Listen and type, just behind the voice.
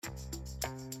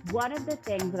One of the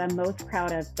things that I'm most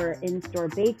proud of for In-Store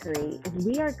Bakery is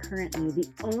we are currently the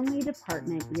only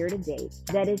department year to date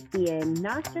that is seeing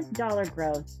not just dollar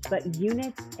growth, but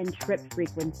units and trip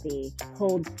frequency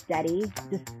hold steady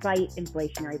despite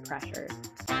inflationary pressures.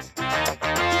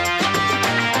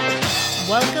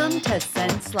 Welcome to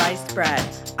Sense Sliced Bread.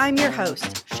 I'm your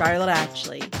host, Charlotte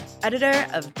Ashley, editor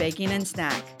of Baking and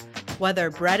Snack.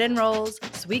 Whether bread and rolls,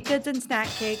 sweet goods and snack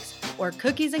cakes, or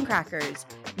cookies and crackers,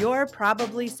 you're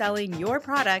probably selling your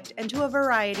product into a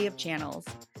variety of channels.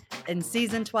 In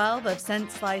Season 12 of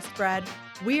Sense Sliced Bread,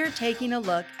 we're taking a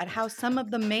look at how some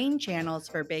of the main channels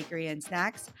for bakery and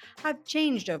snacks have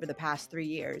changed over the past 3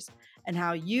 years and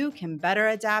how you can better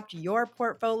adapt your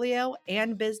portfolio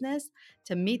and business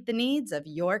to meet the needs of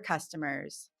your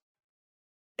customers.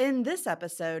 In this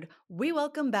episode, we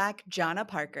welcome back Jonna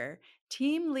Parker,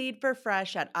 team lead for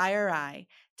Fresh at IRI,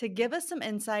 to give us some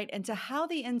insight into how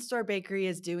the in-store bakery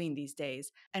is doing these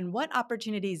days and what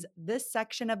opportunities this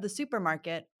section of the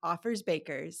supermarket offers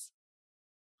bakers.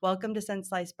 Welcome to Sense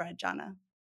Sliced Bread, Jonna.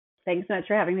 Thanks so much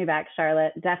for having me back,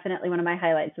 Charlotte. Definitely one of my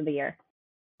highlights of the year.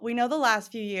 We know the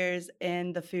last few years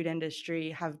in the food industry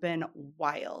have been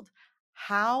wild.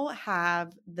 How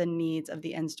have the needs of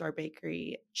the in-store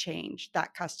bakery changed,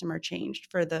 that customer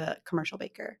changed for the commercial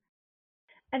baker?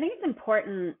 I think it's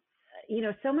important,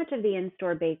 so much of the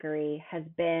in-store bakery has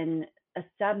been a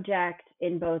subject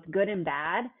in both good and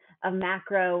bad of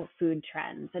macro food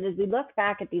trends. And as we look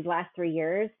back at these last 3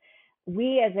 years,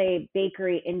 we as a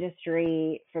bakery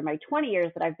industry, for my 20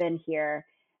 years that I've been here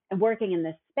and working in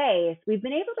this space, we've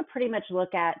been able to pretty much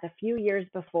look at the few years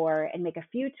before and make a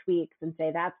few tweaks and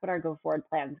say that's what our go forward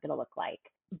plan is going to look like.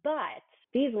 But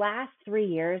these last 3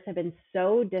 years have been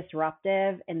so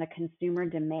disruptive in the consumer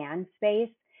demand space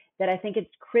that I think it's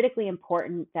critically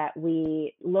important that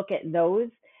we look at those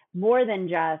more than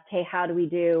just, hey, how do we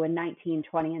do in 19,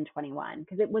 20, and 21?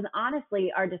 Because it was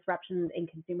honestly our disruptions in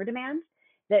consumer demand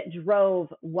that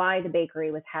drove why the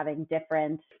bakery was having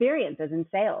different experiences in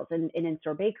sales in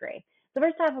in-store bakery. So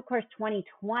first off, of course,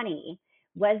 2020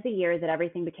 was the year that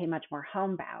everything became much more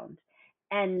homebound.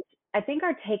 And I think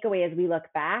our takeaway as we look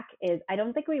back is I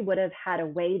don't think we would have had a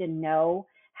way to know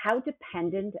how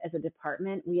dependent as a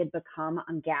department we had become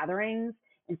on gatherings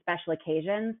and special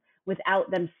occasions without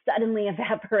them suddenly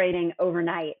evaporating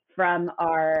overnight from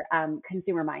our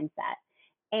consumer mindset.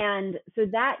 And so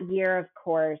that year, of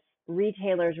course,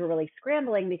 retailers were really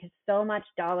scrambling because so much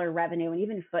dollar revenue and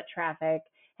even foot traffic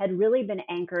had really been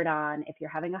anchored on if you're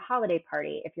having a holiday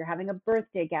party, if you're having a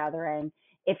birthday gathering,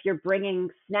 if you're bringing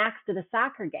snacks to the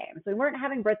soccer game. So we weren't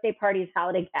having birthday parties,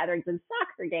 holiday gatherings, and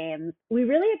soccer games. We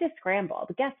really had to scramble.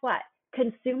 But guess what?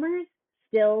 Consumers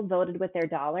still voted with their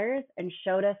dollars and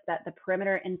showed us that the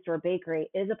perimeter in-store bakery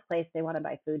is a place they want to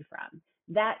buy food from.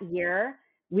 That year,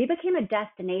 we became a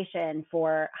destination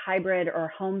for hybrid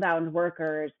or homebound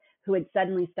workers who had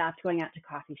suddenly stopped going out to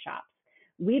coffee shops.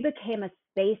 We became a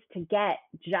space to get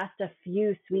just a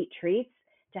few sweet treats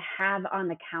to have on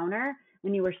the counter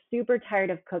when you were super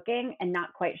tired of cooking and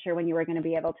not quite sure when you were going to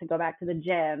be able to go back to the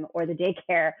gym or the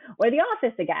daycare or the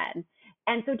office again.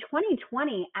 And so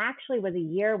 2020 actually was a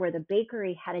year where the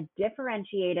bakery had a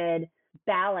differentiated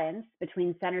balance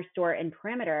between center store and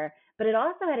perimeter, but it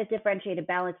also had a differentiated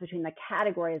balance between the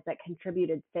categories that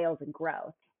contributed sales and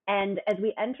growth. And as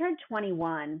we entered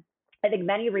 21, I think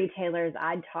many retailers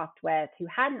I'd talked with who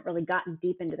hadn't really gotten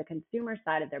deep into the consumer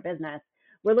side of their business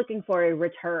were looking for a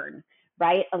return,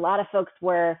 right? A lot of folks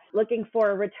were looking for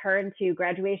a return to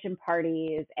graduation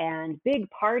parties and big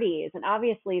parties. And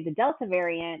obviously the Delta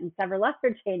variant and several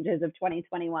other changes of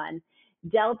 2021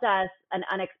 dealt us an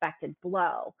unexpected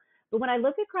blow. But when I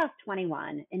look across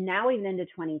 21 and now even into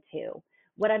 22,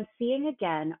 what I'm seeing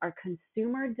again are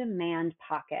consumer demand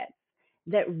pockets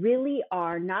that really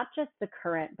are not just the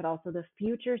current, but also the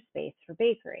future space for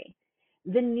bakery.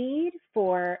 The need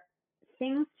for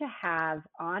things to have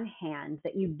on hand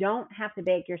that you don't have to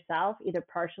bake yourself, either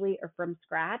partially or from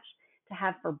scratch, to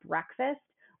have for breakfast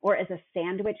or as a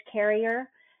sandwich carrier.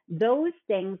 Those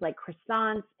things like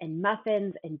croissants and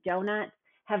muffins and donuts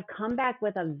have come back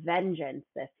with a vengeance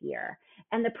this year.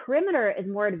 And the perimeter is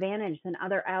more advantaged than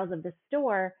other aisles of the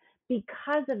store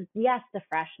because of, yes, the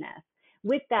freshness,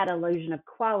 with that illusion of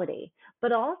quality,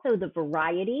 but also the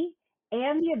variety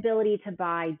and the ability to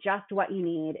buy just what you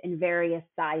need in various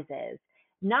sizes,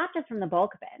 not just from the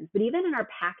bulk bins, but even in our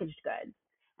packaged goods.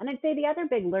 And I'd say the other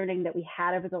big learning that we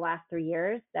had over the last 3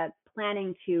 years that's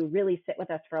planning to really sit with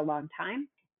us for a long time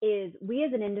is we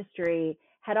as an industry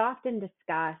had often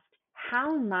discussed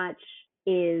how much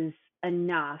is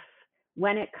enough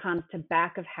when it comes to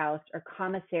back of house or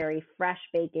commissary fresh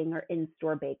baking or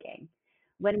in-store baking.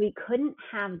 when we couldn't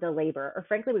have the labor, or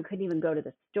frankly, we couldn't even go to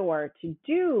the store to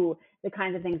do the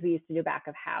kinds of things we used to do back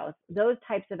of house, those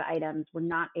types of items were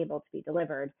not able to be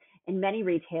delivered. And many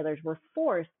retailers were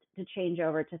forced to change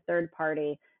over to third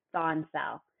party thaw and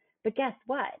sell. But guess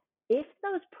what? If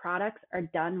those products are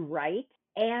done right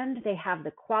and they have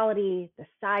the quality, the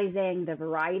sizing, the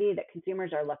variety that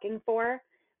consumers are looking for,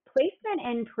 placement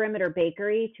in perimeter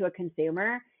bakery to a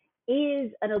consumer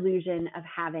is an illusion of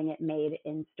having it made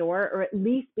in store, or at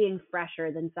least being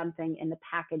fresher than something in the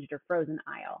packaged or frozen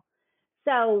aisle.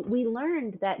 So we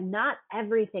learned that not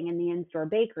everything in the in-store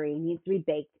bakery needs to be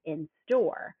baked in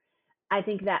store. I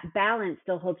think that balance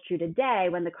still holds true today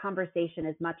when the conversation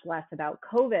is much less about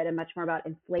COVID and much more about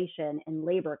inflation and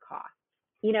labor costs.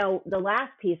 The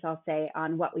last piece I'll say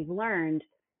on what we've learned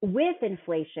with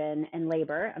inflation and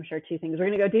labor, I'm sure two things we're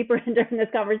going to go deeper in during this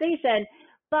conversation,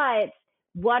 but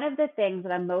one of the things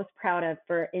that I'm most proud of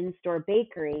for in-store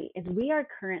bakery is we are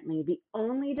currently the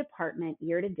only department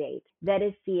year to date that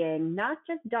is seeing not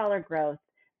just dollar growth,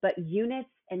 but units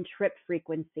and trip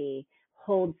frequency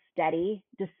hold steady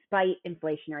despite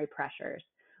inflationary pressures.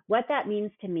 What that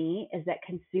means to me is that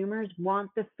consumers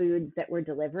want the foods that we're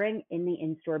delivering in the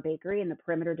in-store bakery in the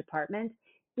perimeter department,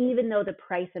 even though the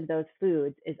price of those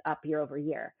foods is up year over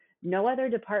year. No other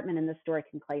department in the store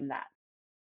can claim that.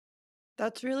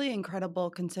 That's really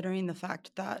incredible considering the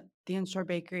fact that the in-store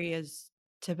bakery is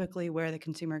typically where the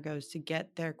consumer goes to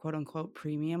get their quote unquote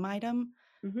premium item.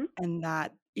 Mm-hmm. And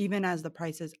that even as the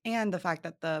prices and the fact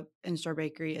that the in-store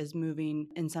bakery is moving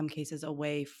in some cases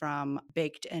away from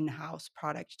baked in-house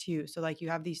product too. So like you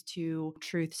have these two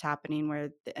truths happening where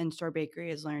the in-store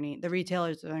bakery is learning, the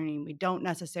retailers are learning we don't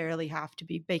necessarily have to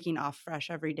be baking off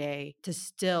fresh every day to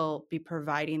still be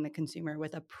providing the consumer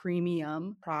with a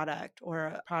premium product or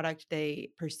a product they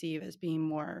perceive as being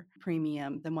more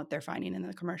premium than what they're finding in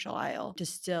the commercial aisle to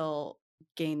still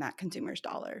gain that consumer's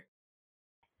dollar.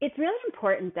 It's really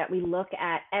important that we look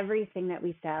at everything that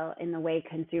we sell in the way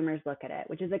consumers look at it,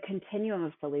 which is a continuum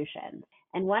of solutions.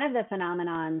 And one of the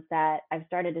phenomenons that I've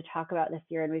started to talk about this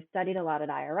year, and we've studied a lot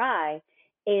at IRI,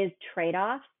 is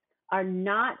trade-offs are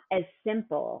not as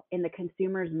simple in the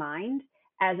consumer's mind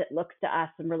as it looks to us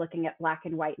when we're looking at black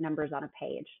and white numbers on a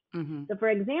page. Mm-hmm. So, for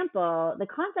example, the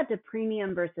concept of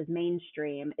premium versus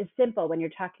mainstream is simple when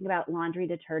you're talking about laundry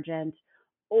detergent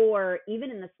or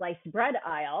even in the sliced bread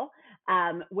aisle,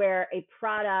 where a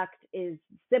product is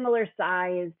similar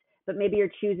size, but maybe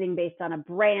you're choosing based on a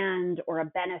brand or a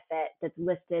benefit that's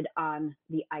listed on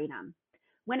the item.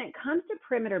 When it comes to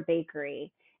perimeter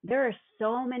bakery, there are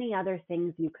so many other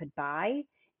things you could buy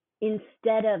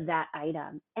instead of that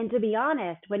item. And to be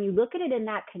honest, when you look at it in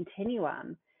that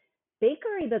continuum,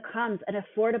 bakery becomes an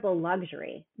affordable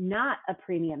luxury, not a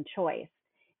premium choice.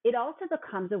 It also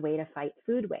becomes a way to fight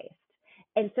food waste.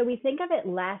 And so we think of it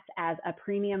less as a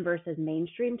premium versus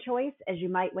mainstream choice, as you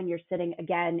might when you're sitting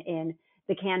again in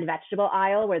the canned vegetable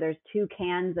aisle where there's two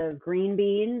cans of green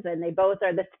beans and they both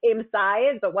are the same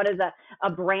size, but one is a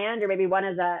brand or maybe one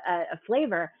is a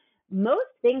flavor. Most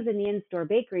things in the in-store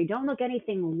bakery don't look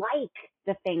anything like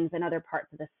the things in other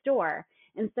parts of the store.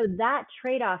 And so that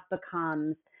trade-off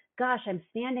becomes, gosh, I'm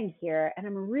standing here and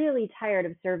I'm really tired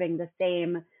of serving the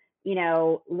same,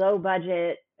 low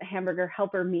budget hamburger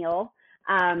helper meal.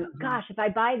 Gosh, if I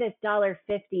buy this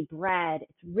 $1.50 bread,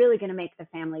 it's really going to make the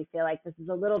family feel like this is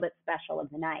a little bit special of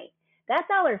the night. That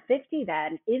 $1.50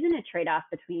 then isn't a trade-off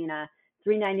between a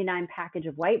 $3.99 package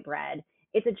of white bread.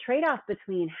 It's a trade-off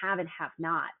between have and have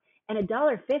not. And a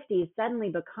 $1.50 suddenly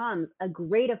becomes a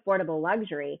great affordable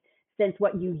luxury, since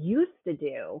what you used to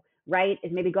do, right,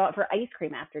 is maybe go out for ice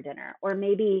cream after dinner, or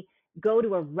maybe go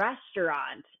to a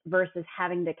restaurant versus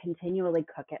having to continually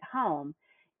cook at home.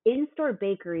 In-store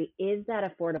bakery is that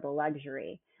affordable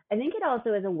luxury. I think it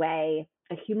also is a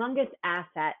humongous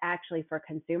asset actually for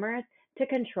consumers to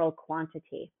control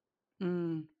quantity.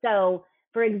 Mm. So,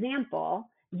 for example,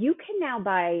 you can now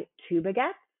buy two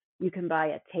baguettes. You can buy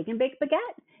a take and bake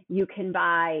baguette. You can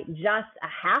buy just a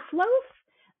half loaf.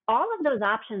 All of those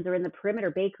options are in the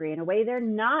perimeter bakery in a way they're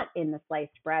not in the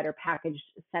sliced bread or packaged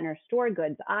center store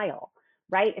goods aisle,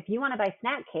 right? If you want to buy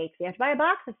snack cakes, you have to buy a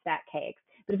box of snack cakes.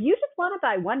 But if you just want to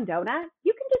buy one donut,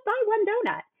 you can just buy one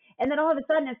donut. And then all of a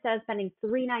sudden, instead of spending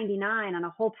 $3.99 on a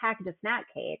whole package of snack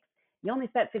cakes, you only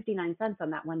spent 59 cents on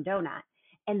that one donut.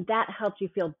 And that helps you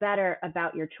feel better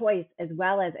about your choice, as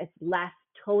well as it's less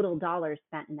total dollars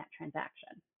spent in that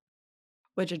transaction.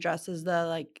 Which addresses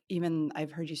even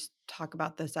I've heard you talk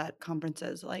about this at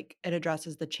conferences, like it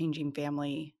addresses the changing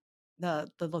family,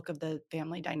 the look of the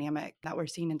family dynamic that we're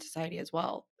seeing in society as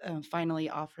well,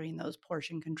 finally offering those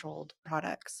portion controlled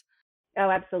products. Oh,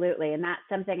 absolutely. And that's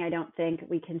something I don't think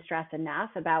we can stress enough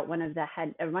about one of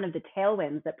the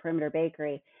tailwinds that Perimeter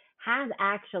Bakery has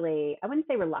actually, I wouldn't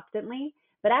say reluctantly,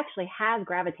 but actually has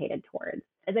gravitated towards.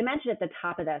 As I mentioned at the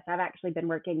top of this, I've actually been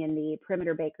working in the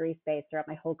Perimeter Bakery space throughout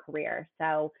my whole career.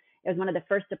 So it was one of the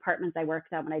first departments I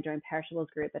worked on when I joined Perishables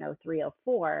Group in 03,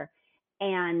 04.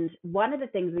 And one of the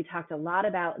things we talked a lot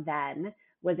about then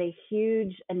was a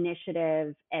huge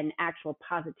initiative and actual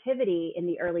positivity in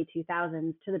the early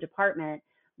 2000s to the department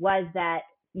was that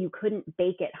you couldn't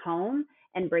bake at home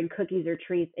and bring cookies or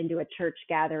treats into a church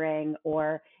gathering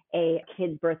or a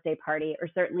kid's birthday party, or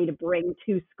certainly to bring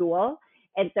to school.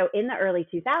 And so in the early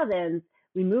 2000s,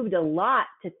 we moved a lot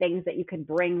to things that you could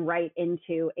bring right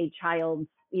into a child's,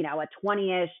 a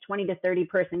 20-ish, 20 to 30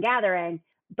 person gathering.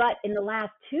 But in the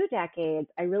last 2 decades,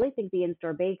 I really think the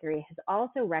in-store bakery has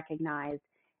also recognized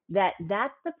that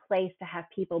that's the place to have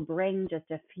people bring just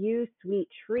a few sweet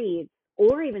treats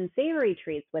or even savory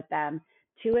treats with them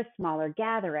to a smaller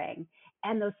gathering.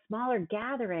 And those smaller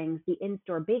gatherings, the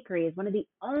in-store bakery is one of the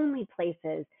only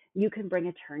places you can bring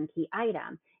a turnkey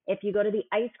item. If you go to the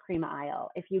ice cream aisle,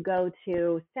 if you go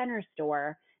to center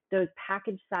store, those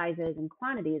package sizes and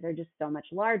quantities are just so much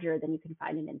larger than you can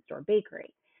find in in-store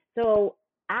bakery. So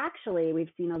actually,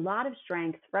 we've seen a lot of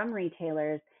strength from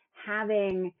retailers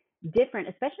having different,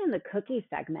 especially in the cookie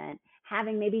segment,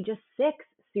 having maybe just 6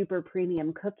 super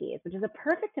premium cookies, which is a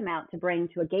perfect amount to bring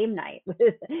to a game night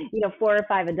with 4 or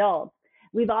 5 adults.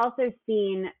 We've also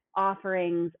seen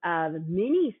offerings of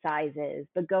mini sizes,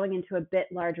 but going into a bit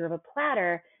larger of a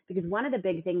platter, because one of the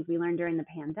big things we learned during the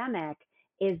pandemic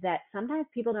is that sometimes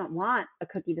people don't want a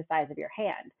cookie the size of your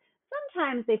hand.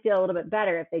 Sometimes they feel a little bit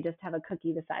better if they just have a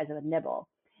cookie the size of a nibble.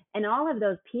 And all of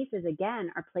those pieces,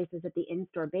 again, are places that the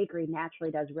in-store bakery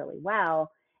naturally does really well.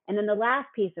 And then the last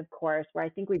piece, of course, where I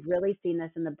think we've really seen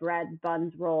this in the bread,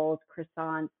 buns, rolls,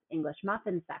 croissants, English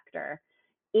muffin sector,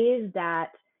 is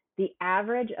that the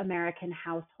average American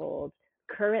household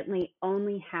currently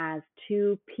only has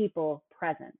 2 people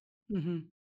present. Hmm.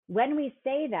 When we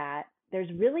say that,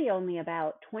 there's really only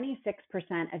about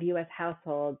 26% of US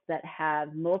households that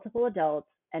have multiple adults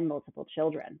and multiple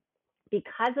children.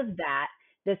 Because of that,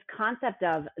 this concept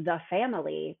of the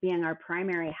family being our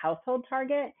primary household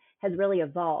target has really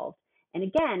evolved. And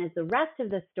again, as the rest of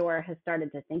the store has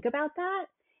started to think about that,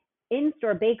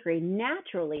 in-store bakery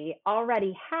naturally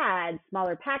already had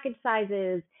smaller package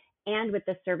sizes, and with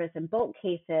the service in bulk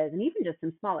cases and even just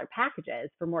some smaller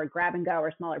packages for more grab and go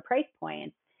or smaller price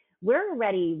points, we're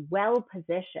already well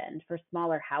positioned for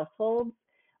smaller households,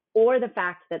 or the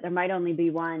fact that there might only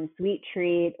be one sweet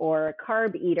treat or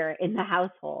carb eater in the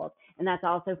household. And that's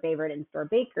also favored in-store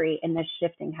bakery in this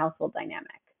shifting household dynamic.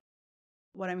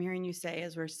 What I'm hearing you say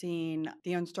is we're seeing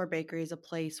the in-store bakery as a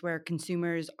place where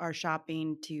consumers are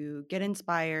shopping to get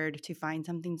inspired, to find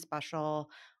something special.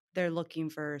 They're looking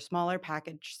for smaller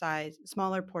package size,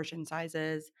 smaller portion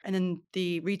sizes. And then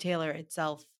the retailer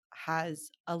itself has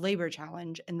a labor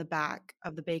challenge in the back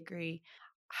of the bakery.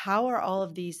 How are all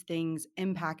of these things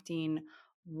impacting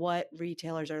what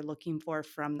retailers are looking for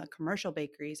from the commercial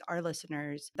bakeries, our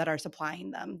listeners that are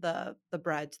supplying them, the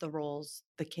breads, the rolls,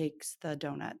 the cakes, the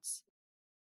donuts?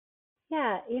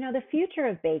 Yeah, the future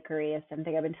of bakery is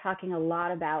something I've been talking a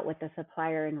lot about with the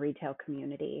supplier and retail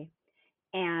community.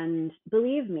 And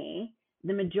believe me,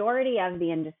 the majority of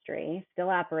the industry still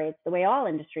operates the way all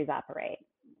industries operate.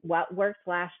 What worked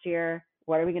last year?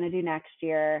 What are we going to do next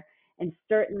year? And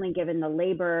certainly, given the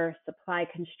labor, supply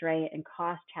constraint, and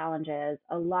cost challenges,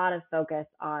 a lot of focus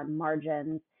on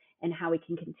margins and how we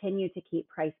can continue to keep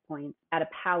price points at a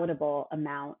palatable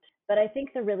amount. But I think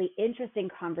the really interesting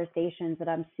conversations that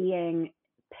I'm seeing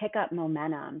pick up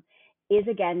momentum is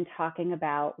again talking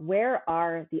about where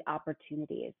are the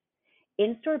opportunities.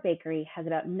 In-store bakery has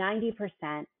about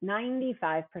 90%,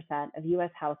 95% of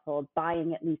US households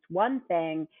buying at least one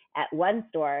thing at one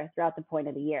store throughout the point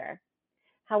of the year.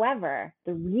 However,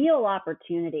 the real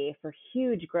opportunity for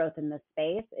huge growth in this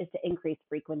space is to increase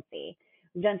frequency.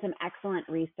 We've done some excellent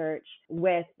research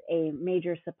with a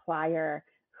major supplier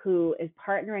who is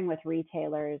partnering with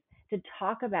retailers to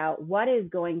talk about what is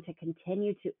going to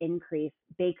continue to increase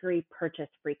bakery purchase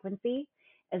frequency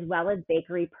as well as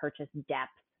bakery purchase depth.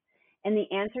 And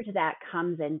the answer to that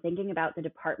comes in thinking about the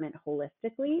department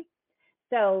holistically.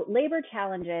 So labor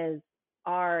challenges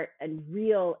are a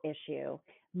real issue.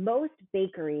 Most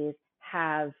bakeries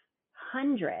have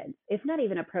hundreds, if not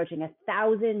even approaching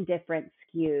 1,000 different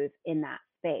SKUs in that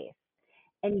space.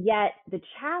 And yet the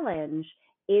challenge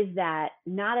is that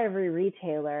not every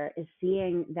retailer is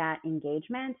seeing that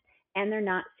engagement, and they're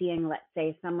not seeing, let's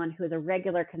say, someone who is a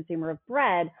regular consumer of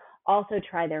bread also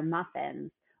try their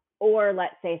muffins, Or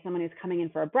let's say someone who's coming in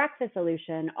for a breakfast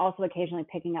solution, also occasionally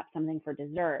picking up something for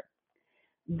dessert.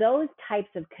 Those types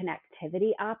of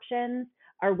connectivity options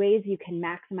are ways you can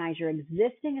maximize your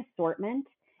existing assortment,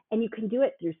 and you can do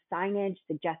it through signage,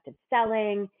 suggestive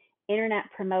selling, internet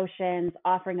promotions,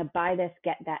 offering a buy this,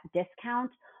 get that discount,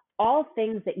 all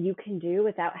things that you can do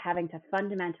without having to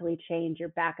fundamentally change your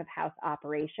back of house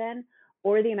operation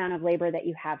or the amount of labor that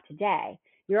you have today.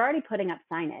 You're already putting up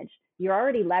signage. You're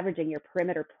already leveraging your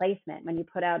perimeter placement when you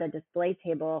put out a display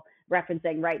table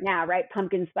referencing right now, right?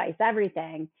 Pumpkin spice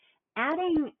everything.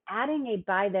 Adding a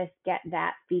buy this, get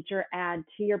that feature add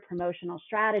to your promotional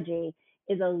strategy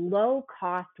is a low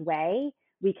cost way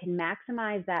we can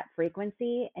maximize that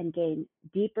frequency and gain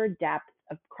deeper depth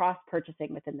of cross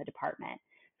purchasing within the department.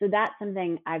 So that's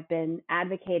something I've been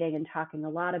advocating and talking a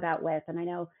lot about with, and I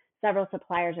know several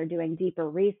suppliers are doing deeper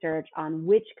research on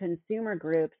which consumer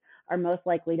groups are most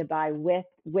likely to buy with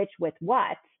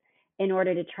what in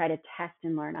order to try to test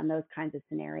and learn on those kinds of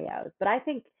scenarios. But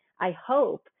I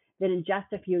hope that in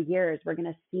just a few years, we're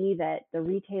going to see that the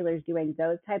retailers doing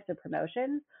those types of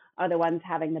promotions are the ones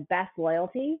having the best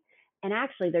loyalty. And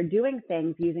actually, they're doing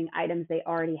things using items they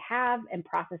already have and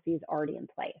processes already in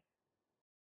place.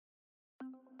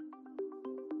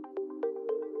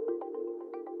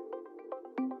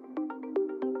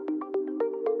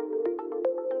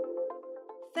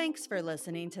 Thanks for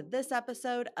listening to this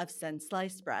episode of Since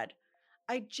Sliced Bread.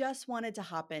 I just wanted to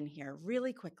hop in here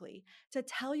really quickly to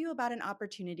tell you about an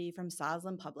opportunity from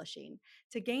Sosland Publishing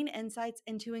to gain insights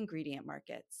into ingredient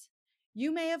markets.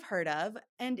 You may have heard of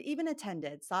and even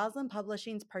attended Sosland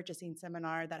Publishing's purchasing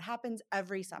seminar that happens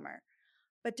every summer.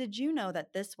 But did you know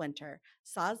that this winter,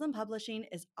 Sosland Publishing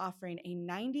is offering a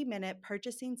 90-minute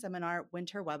purchasing seminar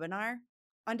winter webinar?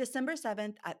 On December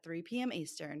 7th at 3 p.m.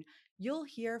 Eastern, you'll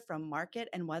hear from market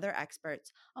and weather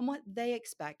experts on what they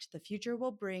expect the future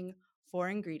will bring for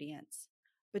ingredients.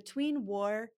 Between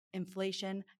war,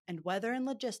 inflation, and weather and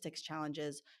logistics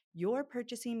challenges, your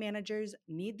purchasing managers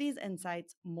need these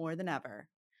insights more than ever.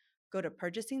 Go to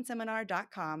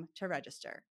purchasingseminar.com to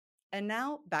register. And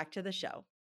now back to the show.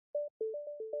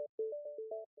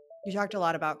 You talked a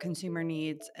lot about consumer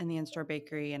needs in the in-store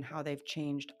bakery and how they've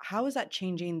changed. How is that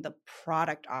changing the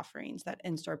product offerings that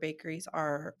in-store bakeries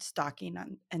are stocking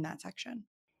in that section?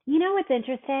 You know what's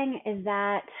interesting is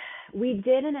that we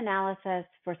did an analysis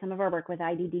for some of our work with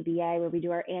IDDBA where we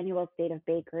do our annual State of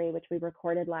Bakery, which we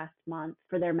recorded last month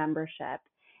for their membership.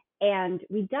 And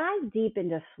we dive deep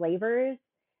into flavors,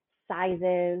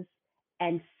 sizes,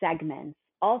 and segments,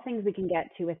 all things we can get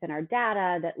to within our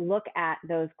data that look at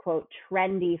those, quote,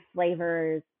 trendy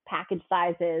flavors, package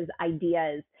sizes,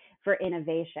 ideas for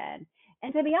innovation.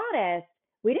 And to be honest,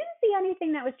 we didn't see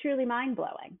anything that was truly mind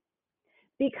blowing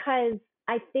because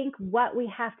I think what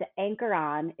we have to anchor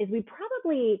on is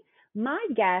my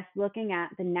guess, looking at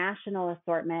the national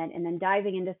assortment and then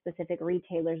diving into specific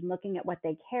retailers and looking at what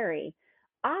they carry,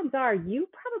 odds are you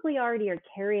probably already are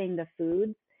carrying the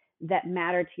foods that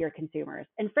matter to your consumers.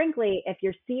 And frankly, if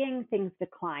you're seeing things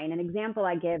decline, an example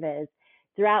I give is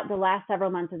throughout the last several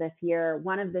months of this year,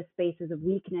 one of the spaces of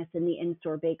weakness in the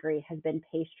in-store bakery has been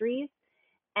pastries.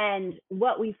 And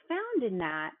what we found in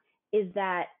that is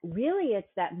that really it's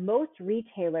that most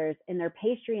retailers in their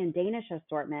pastry and Danish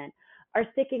assortment are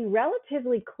sticking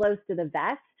relatively close to the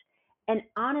vest. And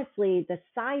honestly, the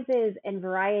sizes and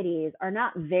varieties are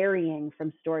not varying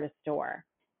from store to store.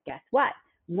 Guess what?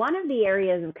 One of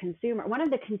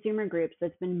the consumer groups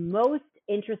that's been most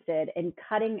interested in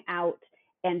cutting out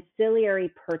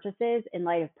ancillary purchases in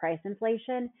light of price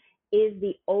inflation is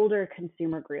the older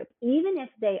consumer group. Even if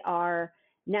they are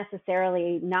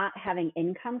necessarily not having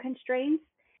income constraints,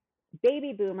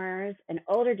 baby boomers and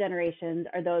older generations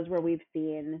are those where we've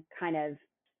seen kind of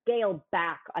scale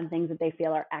back on things that they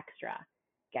feel are extra.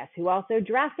 Guess who also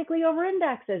drastically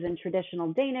over-indexes in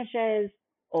traditional Danishes?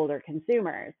 Older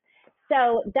consumers.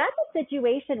 So that's a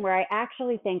situation where I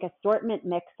actually think assortment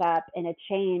mix up and a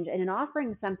change and an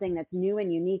offering something that's new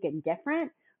and unique and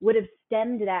different would have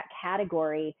stemmed that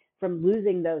category from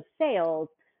losing those sales.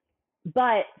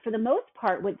 But for the most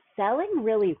part, what's selling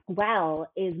really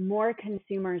well is more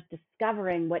consumers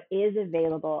discovering what is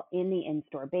available in the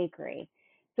in-store bakery.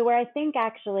 So where I think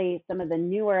actually some of the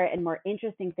newer and more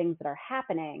interesting things that are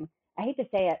happening, I hate to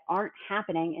say it, aren't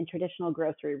happening in traditional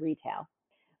grocery retail.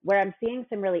 Where I'm seeing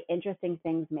some really interesting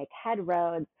things make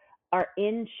headroads are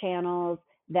in channels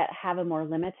that have a more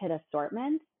limited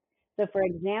assortment. So for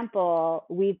example,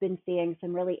 we've been seeing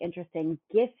some really interesting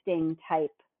gifting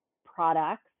type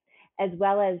products, as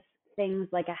well as things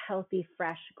like a healthy,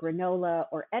 fresh granola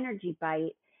or energy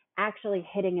bite actually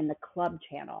hitting in the club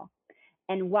channel.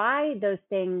 And why those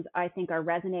things I think are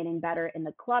resonating better in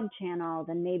the club channel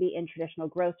than maybe in traditional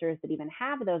grocers that even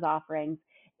have those offerings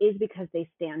is because they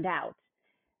stand out.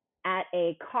 At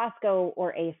a Costco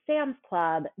or a Sam's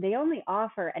Club, they only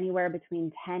offer anywhere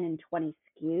between 10 and 20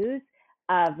 SKUs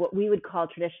of what we would call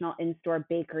traditional in store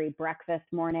bakery breakfast,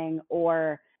 morning,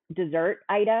 or dessert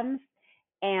items.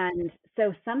 And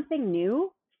so something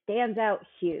new stands out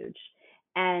huge.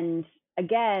 And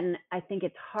again, I think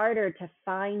it's harder to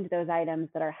find those items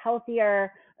that are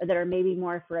healthier or that are maybe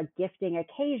more for a gifting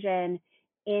occasion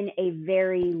in a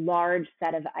very large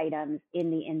set of items in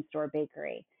the in store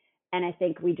bakery. And I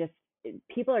think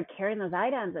people are carrying those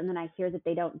items and then I hear that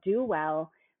they don't do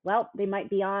well. Well, they might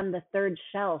be on the third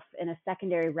shelf in a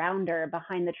secondary rounder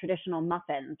behind the traditional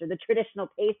muffins or the traditional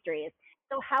pastries.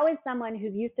 So how is someone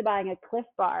who's used to buying a Cliff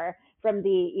Bar from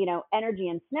the, energy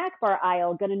and snack bar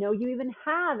aisle going to know you even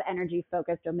have energy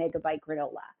focused Omega Bite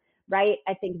granola, right?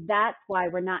 I think that's why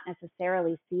we're not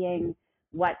necessarily seeing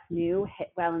what's new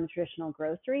hit well in the traditional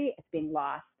grocery. It's being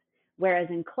lost. Whereas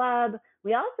in club,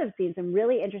 we also have seen some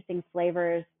really interesting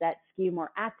flavors that skew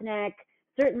more ethnic,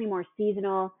 certainly more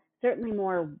seasonal, certainly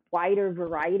more wider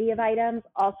variety of items,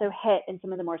 also hit in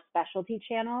some of the more specialty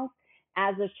channels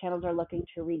as those channels are looking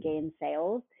to regain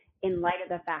sales in light of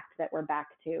the fact that we're back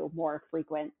to more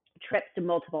frequent trips to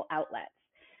multiple outlets.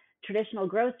 Traditional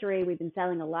grocery, we've been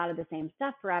selling a lot of the same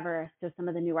stuff forever, so some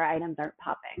of the newer items aren't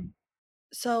popping.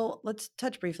 So let's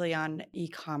touch briefly on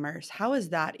e-commerce. How is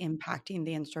that impacting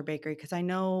the in-store bakery? Because I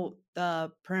know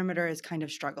the perimeter has kind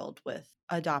of struggled with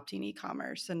adopting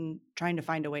e-commerce and trying to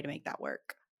find a way to make that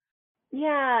work.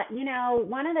 Yeah,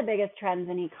 one of the biggest trends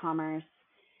in e-commerce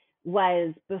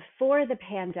was before the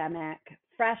pandemic,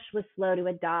 fresh was slow to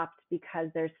adopt because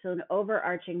there's still an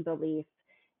overarching belief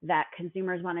that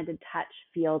consumers wanted to touch,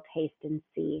 feel, taste, and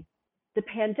see. The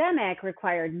pandemic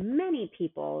required many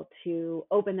people to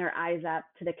open their eyes up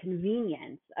to the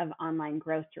convenience of online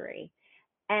grocery.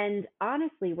 And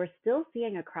honestly, we're still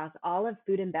seeing across all of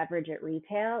food and beverage at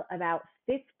retail about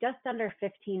just under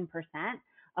 15%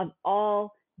 of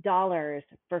all dollars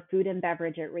for food and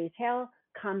beverage at retail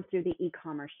come through the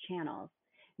e-commerce channels.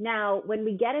 Now, when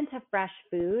we get into fresh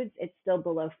foods, it's still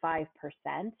below 5%.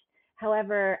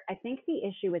 However, I think the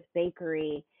issue with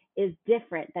bakery is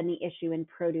different than the issue in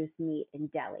produce, meat,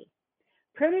 and deli.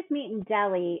 Produce, meat, and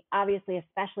deli, obviously,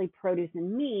 especially produce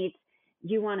and meat,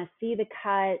 you want to see the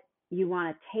cut, you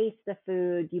want to taste the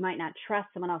food, you might not trust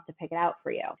someone else to pick it out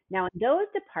for you. Now, in those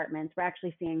departments, we're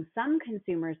actually seeing some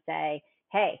consumers say,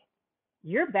 hey,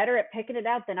 you're better at picking it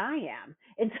out than I am.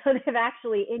 And so they've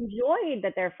actually enjoyed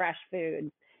that their fresh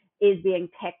food is being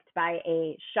picked by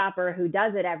a shopper who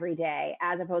does it every day,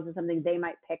 as opposed to something they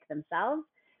might pick themselves.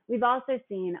 We've also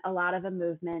seen a lot of a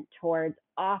movement towards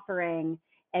offering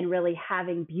and really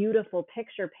having beautiful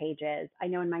picture pages. I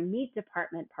know in my meat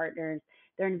department partners,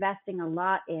 they're investing a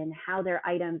lot in how their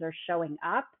items are showing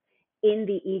up in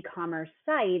the e-commerce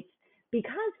sites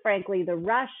because frankly, the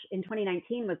rush in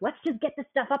 2019 was let's just get the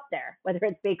stuff up there, whether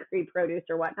it's bakery produce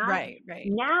or whatnot. Right.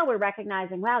 Now we're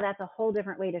recognizing, wow, that's a whole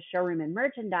different way to showroom and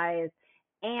merchandise.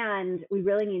 And we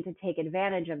really need to take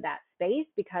advantage of that space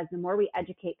because the more we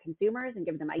educate consumers and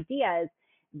give them ideas,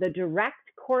 the direct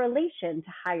correlation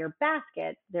to higher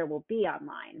baskets there will be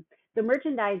online. The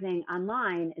merchandising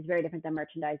online is very different than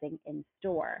merchandising in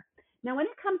store. Now, when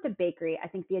it comes to bakery, I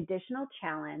think the additional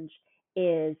challenge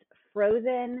is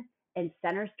frozen and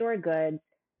center store goods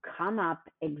come up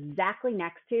exactly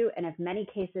next to, and in many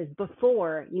cases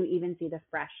before you even see the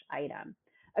fresh item.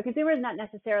 A consumer is not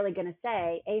necessarily going to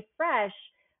say a fresh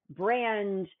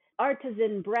brand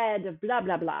artisan bread of blah,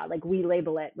 blah, blah, like we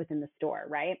label it within the store,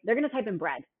 right? They're going to type in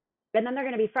bread. And then they're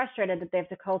going to be frustrated that they have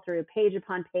to cull through page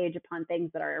upon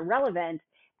things that are irrelevant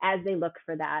as they look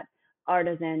for that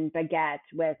artisan baguette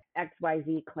with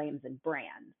XYZ claims and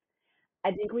brands.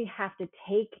 I think we have to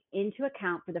take into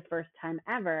account for the first time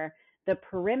ever, the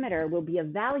perimeter will be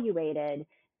evaluated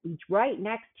right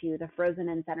next to the frozen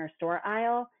and center store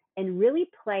aisle and really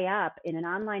play up in an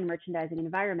online merchandising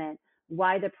environment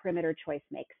why the perimeter choice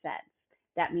makes sense.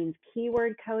 That means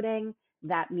keyword coding,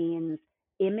 that means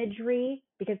imagery,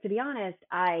 because to be honest,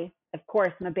 I, of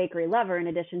course, am a bakery lover in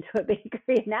addition to a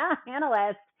bakery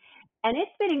analyst, and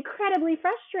it's been incredibly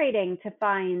frustrating to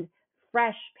find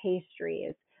fresh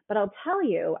pastries. But I'll tell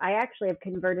you, I actually have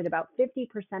converted about 50%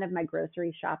 of my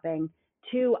grocery shopping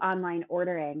to online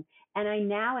ordering. And I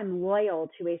now am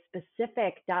loyal to a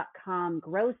specific .com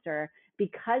grocer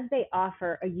because they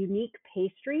offer a unique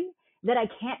pastry that I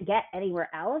can't get anywhere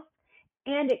else.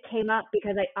 And it came up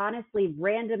because I honestly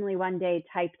randomly one day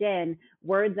typed in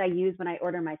words I use when I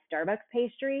order my Starbucks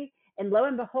pastry. And lo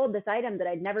and behold, this item that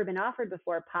I'd never been offered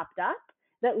before popped up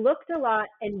that looked a lot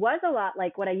and was a lot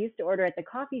like what I used to order at the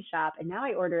coffee shop. And now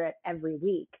I order it every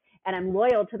week. And I'm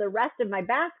loyal to the rest of my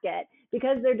basket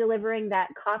because they're delivering that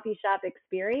coffee shop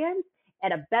experience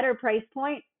at a better price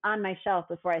point on my shelf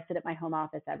before I sit at my home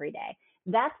office every day.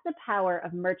 That's the power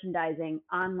of merchandising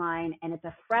online, and it's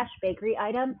a fresh bakery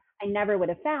item I never would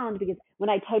have found because when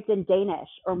I typed in Danish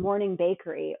or morning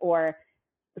bakery or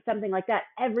something like that,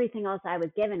 everything else I was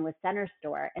given was center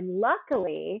store. And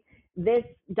luckily, this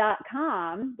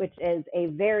 .com, which is a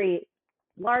very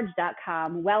large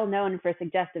 .com, well known for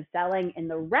suggestive selling and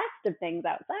the rest of things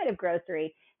outside of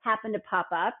grocery, happened to pop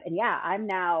up. And yeah, I'm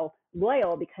now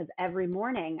loyal because every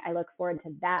morning I look forward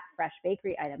to that fresh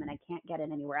bakery item and I can't get it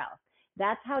anywhere else.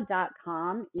 That's how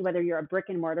 .com, whether you're a brick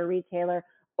and mortar retailer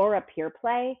or a pure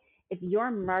play, if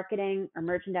you're marketing or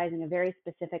merchandising a very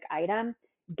specific item,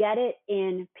 get it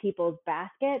in people's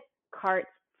baskets, carts,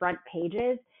 front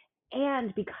pages.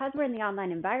 And because we're in the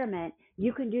online environment,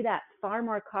 you can do that far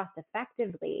more cost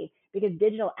effectively because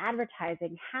digital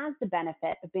advertising has the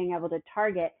benefit of being able to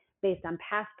target based on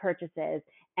past purchases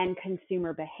and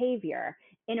consumer behavior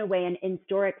in a way an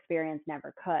in-store experience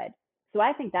never could. So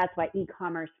I think that's why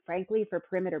e-commerce, frankly, for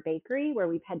perimeter bakery, where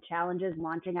we've had challenges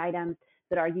launching items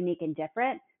that are unique and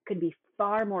different, could be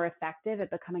far more effective at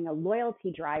becoming a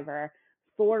loyalty driver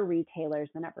for retailers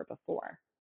than ever before.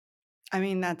 I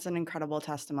mean, that's an incredible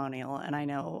testimonial. And I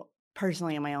know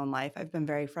personally in my own life, I've been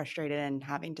very frustrated in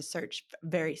having to search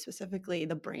very specifically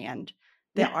the brand,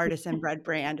 the artisan bread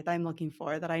brand that I'm looking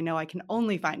for that I know I can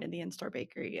only find in the in-store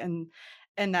bakery. And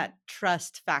that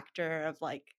trust factor of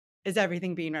like, is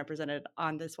everything being represented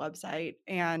on this website?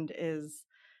 And is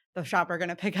the shopper going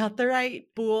to pick out the right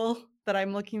bowl that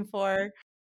I'm looking for?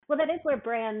 Well, that is where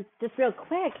brands, just real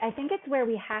quick, I think it's where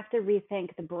we have to rethink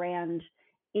the brand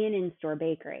in-store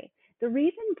bakery. The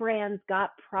reason brands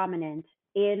got prominent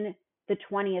in the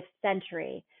 20th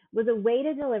century was a way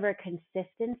to deliver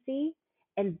consistency,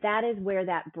 and that is where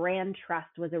that brand trust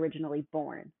was originally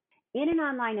born. In an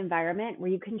online environment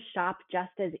where you can shop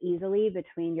just as easily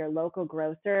between your local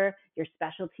grocer, your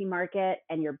specialty market,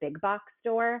 and your big box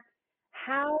store,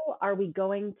 how are we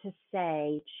going to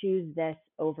say choose this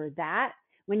over that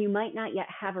when you might not yet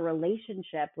have a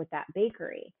relationship with that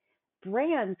bakery?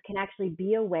 Brands can actually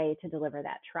be a way to deliver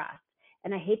that trust.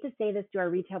 And I hate to say this to our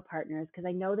retail partners because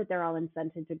I know that they're all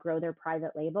incented to grow their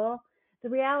private label. The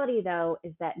reality, though,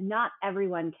 is that not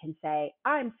everyone can say,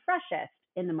 I'm freshest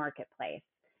in the marketplace.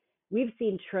 We've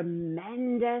seen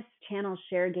tremendous channel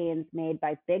share gains made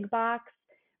by big box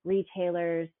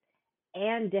retailers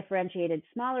and differentiated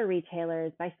smaller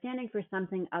retailers by standing for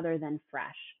something other than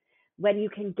fresh. When you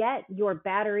can get your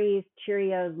batteries,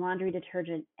 Cheerios, laundry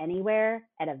detergent anywhere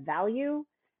at a value,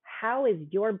 how is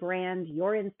your brand,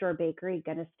 your in-store bakery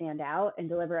going to stand out and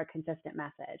deliver a consistent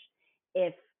message?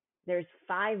 If there's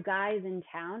 5 guys in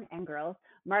town and girls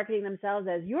marketing themselves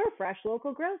as your fresh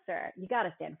local grocer, you got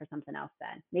to stand for something else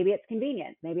then. Maybe it's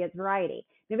convenience, maybe it's variety,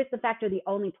 maybe it's the fact you're the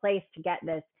only place to get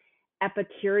this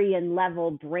Epicurean level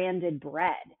branded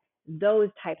bread. Those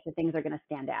types of things are going to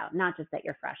stand out, not just that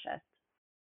you're freshest.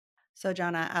 So,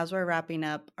 Jonna, as we're wrapping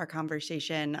up our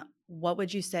conversation, what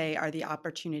would you say are the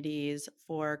opportunities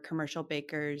for commercial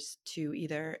bakers to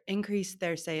either increase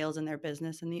their sales and their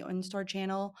business in the in-store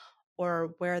channel,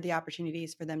 or where are the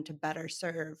opportunities for them to better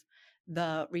serve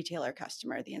the retailer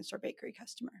customer, the in-store bakery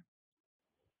customer?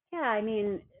 Yeah, I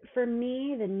mean, for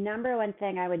me, the number one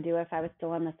thing I would do if I was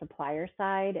still on the supplier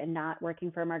side and not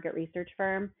working for a market research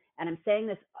firm, and I'm saying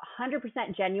this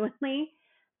 100% genuinely,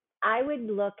 I would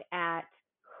look at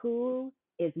who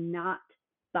is not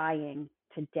buying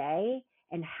today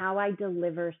and how I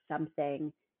deliver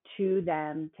something to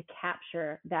them to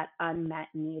capture that unmet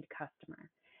need customer.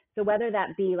 So whether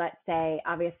that be, let's say,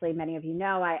 obviously many of you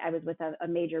know, I was with a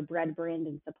major bread brand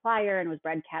and supplier and was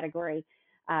bread category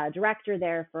director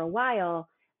there for a while.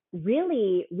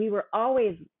 Really, we were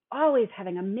always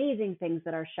having amazing things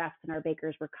that our chefs and our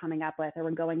bakers were coming up with or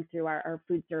were going through our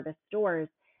food service stores.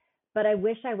 But I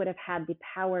wish I would have had the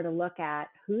power to look at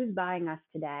who's buying us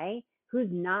today, who's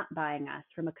not buying us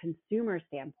from a consumer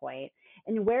standpoint,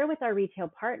 and where with our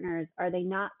retail partners are they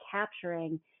not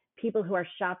capturing people who are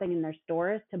shopping in their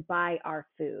stores to buy our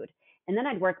food? And then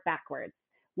I'd work backwards.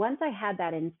 Once I had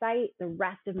that insight, the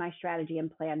rest of my strategy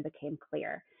and plan became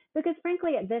clear. Because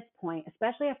frankly, at this point,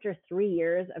 especially after 3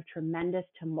 years of tremendous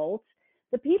tumult,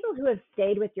 the people who have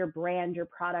stayed with your brand, your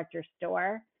product, your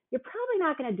store, you're probably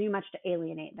not going to do much to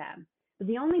alienate them. But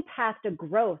the only path to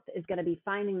growth is going to be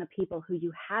finding the people who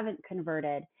you haven't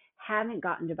converted, haven't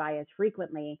gotten to buy as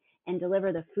frequently, and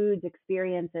deliver the foods,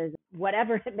 experiences,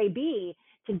 whatever it may be,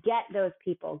 to get those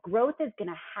people. Growth is going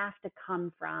to have to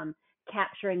come from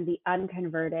capturing the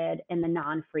unconverted and the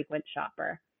non-frequent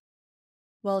shopper.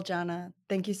 Well, Jana,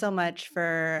 thank you so much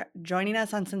for joining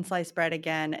us on Since Sliced Bread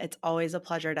again. It's always a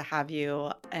pleasure to have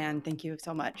you, and thank you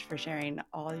so much for sharing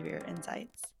all of your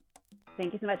insights.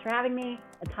 Thank you so much for having me.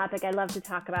 A topic I love to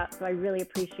talk about, so I really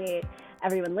appreciate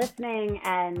everyone listening,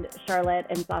 and Charlotte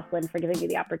and Saucelyn for giving me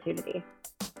the opportunity.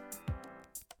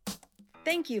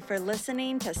 Thank you for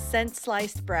listening to Since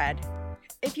Sliced Bread.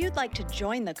 If you'd like to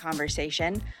join the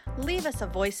conversation, leave us a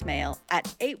voicemail at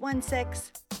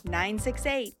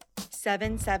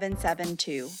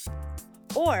 816-968-7772.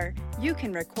 Or you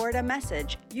can record a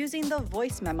message using the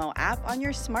voice memo app on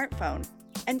your smartphone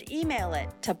and email it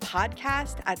to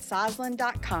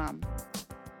podcast@saucelyn.com.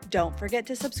 Don't forget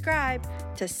to subscribe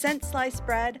to Since Sliced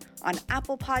Bread on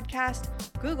Apple Podcasts,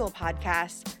 Google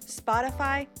Podcasts,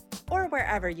 Spotify, or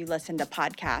wherever you listen to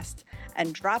podcasts,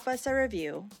 and drop us a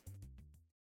review.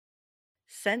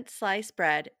 Since Sliced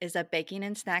Bread is a baking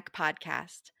and snack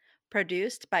podcast,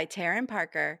 produced by Taryn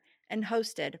Parker and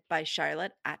hosted by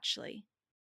Charlotte Atchley.